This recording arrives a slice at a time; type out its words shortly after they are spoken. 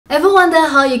Ever wonder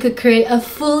how you could create a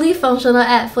fully functional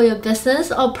app for your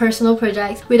business or personal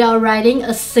projects without writing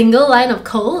a single line of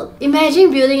code?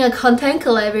 Imagine building a content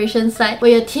collaboration site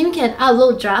where your team can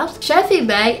upload drafts, share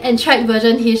feedback, and track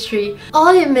version history,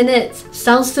 all in minutes.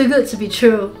 Sounds too good to be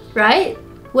true, right?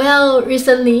 Well,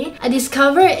 recently, I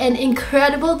discovered an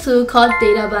incredible tool called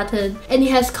Databutton, and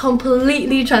it has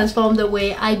completely transformed the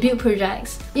way I build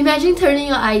projects. Imagine turning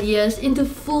your ideas into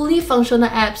fully functional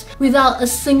apps without a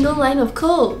single line of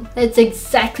code. That's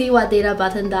exactly what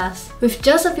Databutton does. With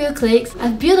just a few clicks,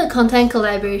 I've built a content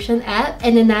collaboration app,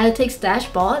 an analytics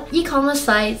dashboard, e-commerce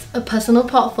sites, a personal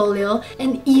portfolio,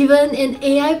 and even an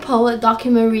AI-powered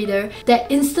document reader that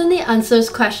instantly answers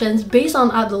questions based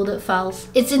on uploaded files.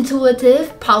 It's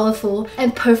intuitive, powerful,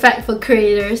 and perfect for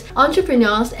creators,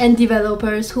 entrepreneurs, and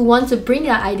developers who want to bring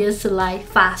their ideas to life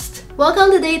fast.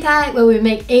 Welcome to Daytech, where we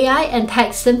make AI and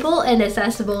tech simple and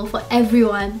accessible for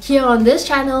everyone. Here on this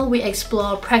channel, we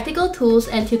explore practical tools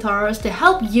and tutorials to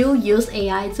help you use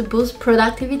AI to boost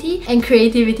productivity and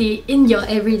creativity in your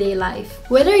everyday life.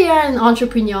 Whether you're an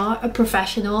entrepreneur, a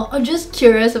professional, or just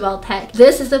curious about tech,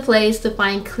 this is the place to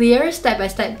find clear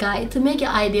step-by-step guide to make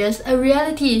your ideas a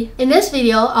reality. In this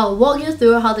video, I'll walk you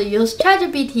through how to use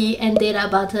ChatGPT and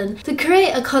Databutton to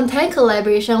create a content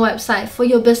collaboration website for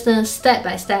your business step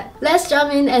by step. Let's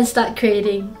jump in and start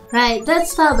creating. Right,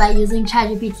 let's start by using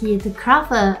ChatGPT to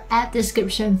craft an app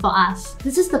description for us.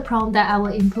 This is the prompt that I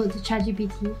will input to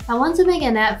ChatGPT. I want to make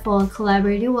an app for a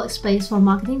collaborative workspace for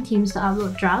marketing teams to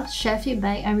upload drafts, share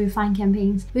feedback, and refine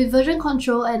campaigns. With version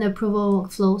control and approval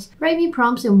workflows, write me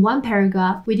prompts in one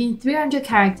paragraph within 300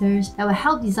 characters that will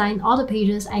help design all the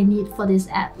pages I need for this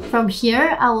app. From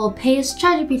here, I will paste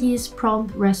ChatGPT's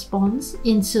prompt response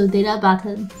into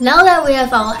Databutton. Now that we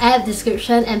have our app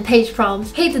description and page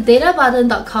prompts, head to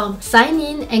databutton.com, sign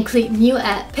in, and click New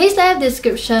App. Paste the app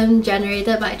description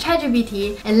generated by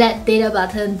ChatGPT and let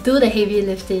Databutton do the heavy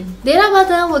lifting.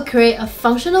 Databutton will create a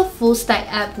functional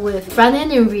full-stack app with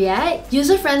front-end in React,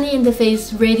 user-friendly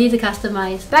interface ready to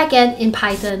customize, back-end in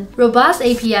Python, robust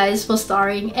APIs for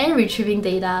storing and retrieving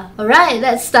data. Alright,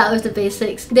 let's start with the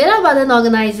basics. Databutton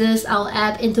organizes our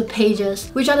app into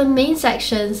pages, which are the main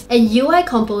sections, and UI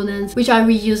components, which are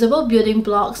reusable building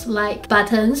blocks like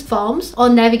buttons, forms, or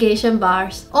navigation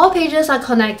bars. All pages are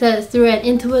connected through an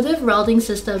intuitive routing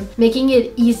system, making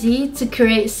it easy to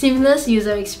create seamless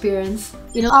user experience.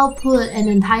 I'll put an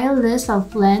entire list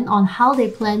of plans on how they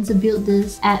plan to build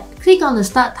this app. Click on the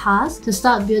Start task to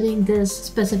start building this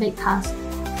specific task.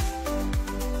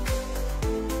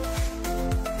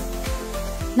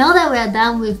 Now that we are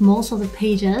done with most of the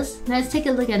pages, let's take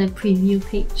a look at the preview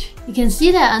page. You can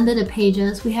see that under the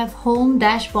pages, we have home,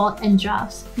 dashboard, and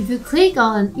drafts. If you click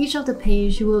on each of the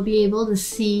pages, you will be able to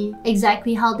see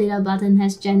exactly how Databutton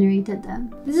has generated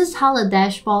them. This is how the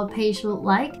dashboard page looks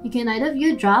like. You can either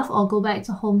view draft or go back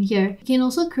to home here. You can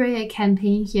also create a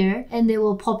campaign here, and they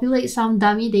will populate some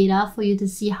dummy data for you to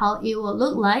see how it will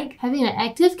look like having an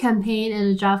active campaign and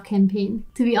a draft campaign.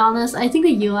 To be honest, I think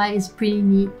the UI is pretty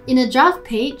neat. In the draft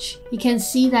page, you can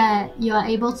see that you are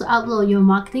able to upload your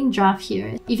marketing draft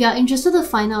here. If you are interested to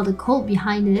find out the code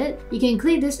behind it, you can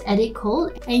click this edit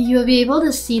code and you will be able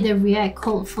to see the React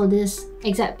code for this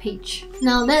exact page.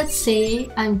 Now let's say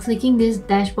I'm clicking this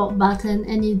dashboard button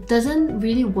and it doesn't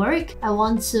really work. I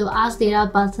want to ask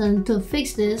Databutton to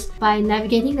fix this by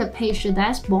navigating the page to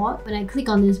dashboard when I click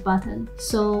on this button.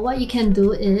 So what you can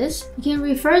do is you can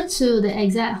refer to the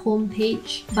exact home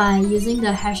page by using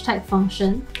the hashtag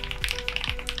function.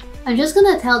 I'm just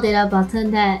gonna tell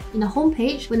Databutton that in the home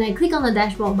page, when I click on the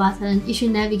dashboard button, it should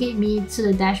navigate me to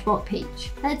the dashboard page.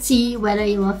 Let's see whether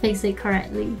it will fix it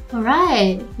correctly.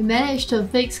 Alright, we managed to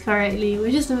fix correctly,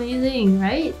 which is amazing,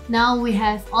 right? Now we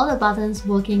have all the buttons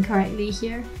working correctly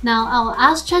here. Now I'll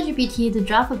ask ChatGPT to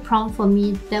draft a prompt for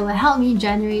me that will help me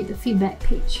generate the feedback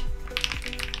page.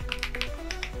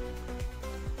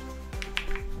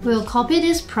 We'll copy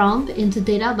this prompt into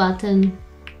Databutton.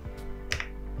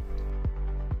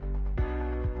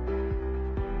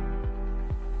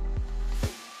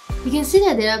 You can see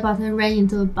that Databutton ran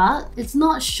into a bug. It's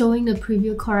not showing the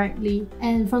preview correctly,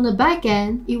 and from the back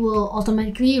end, it will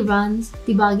automatically run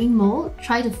debugging mode,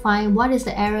 try to find what is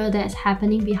the error that's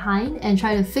happening behind and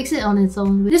try to fix it on its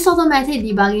own. This automatic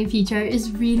debugging feature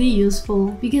is really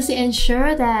useful because it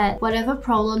ensures that whatever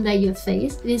problem that you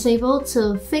face, it is able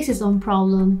to fix its own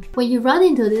problem. When you run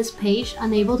into this page,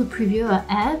 unable to preview an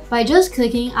app, by just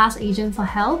clicking Ask Agent for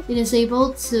help, it is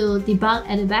able to debug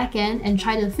at the back end and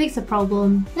try to fix the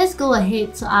problem. Let's go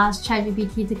ahead to ask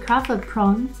ChatGPT to craft a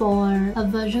prompt for a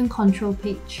version control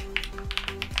page.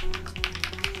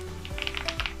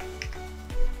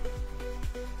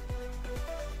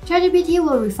 ChatGPT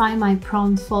will refine my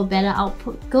prompt for better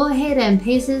output. Go ahead and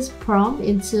paste this prompt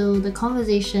into the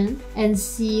conversation and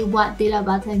see what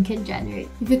Databutton can generate.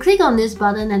 If you click on this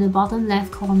button at the bottom left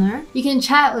corner, you can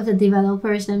chat with the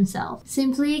developers themselves.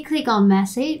 Simply click on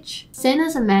Message, send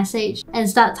us a message, and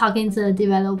start talking to the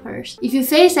developers. If you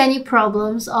face any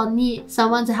problems or need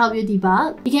someone to help you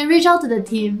debug, you can reach out to the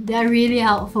team. They are really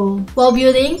helpful. While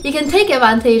building, you can take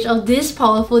advantage of these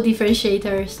powerful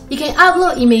differentiators. You can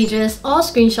upload images or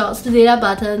screenshots to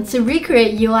Databutton to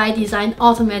recreate UI design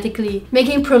automatically,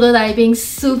 making prototyping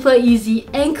super easy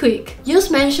and quick.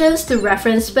 Use mentions to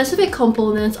reference specific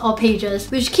components or pages,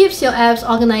 which keeps your app's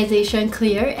organization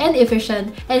clear and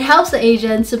efficient and helps the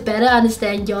agent to better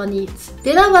understand your needs.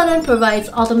 Databutton provides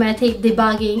automatic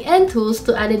debugging and tools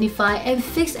to identify and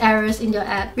fix errors in your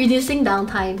app, reducing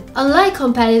downtime. Unlike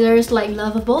competitors like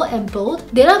Lovable and Bolt,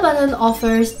 Databutton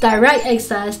offers direct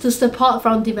access to support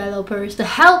from developers. The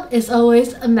help is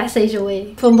always a message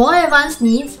away. For more advanced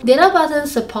needs, Databutton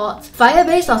supports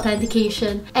file-based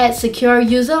authentication, adds secure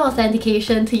user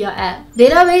authentication to your app,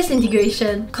 database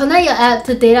integration, connect your app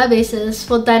to databases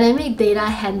for dynamic data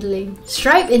handling,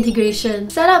 Stripe integration,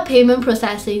 set up payment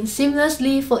processing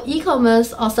seamlessly for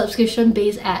e-commerce or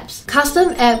subscription-based apps,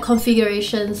 custom app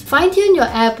configurations, fine-tune your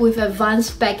app with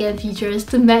advanced backend features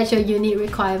to match your unique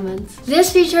requirements.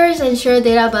 These features ensure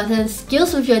Databutton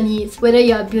scales with your needs, whether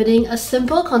you are building a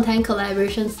simple content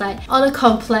collaboration site or a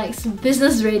complex,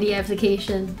 business-ready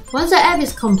application. Once the app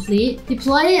is complete,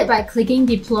 deploy it by clicking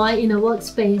Deploy in a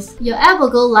workspace. Your app will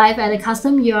go live at a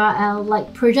custom URL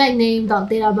like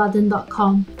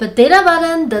projectname.databutton.com. But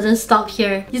Databutton doesn't stop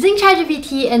here. Using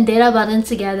ChatGPT and Databutton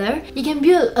together, you can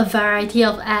build a variety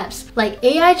of apps like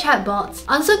AI chatbots,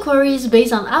 answer queries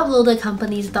based on uploaded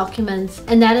companies' documents,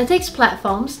 analytics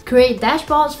platforms, create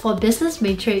dashboards for business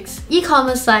metrics,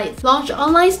 e-commerce sites, launch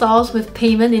online stores with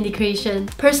payment integration,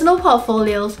 personal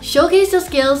portfolios, showcase your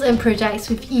skills and projects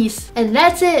with ease. And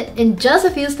that's it! In just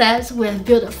a few steps, we have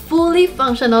built a fully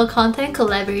functional content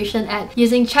collaboration app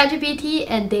using ChatGPT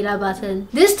and Databutton.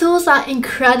 These tools are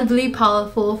incredibly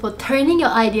powerful for turning your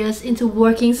ideas into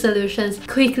working solutions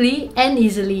quickly and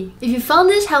easily. If you found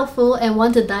this helpful and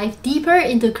want to dive deeper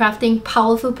into crafting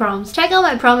powerful prompts, check out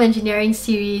my prompt engineering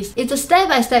series. It's a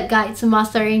step-by-step guide to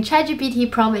mastering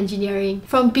ChatGPT prompt engineering,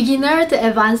 from beginner to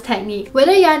advanced technique.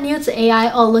 Whether you are new to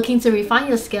AI or looking to refine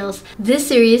your skills, this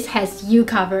series has you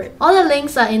covered. All the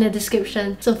links are in the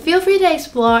description, so feel free to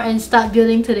explore and start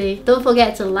building today. Don't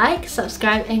forget to like,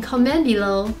 subscribe, and comment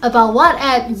below about what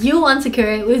app you want to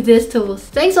create with these tools.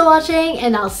 Thanks for watching,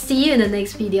 and I'll see you in the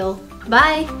next video.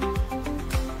 Bye!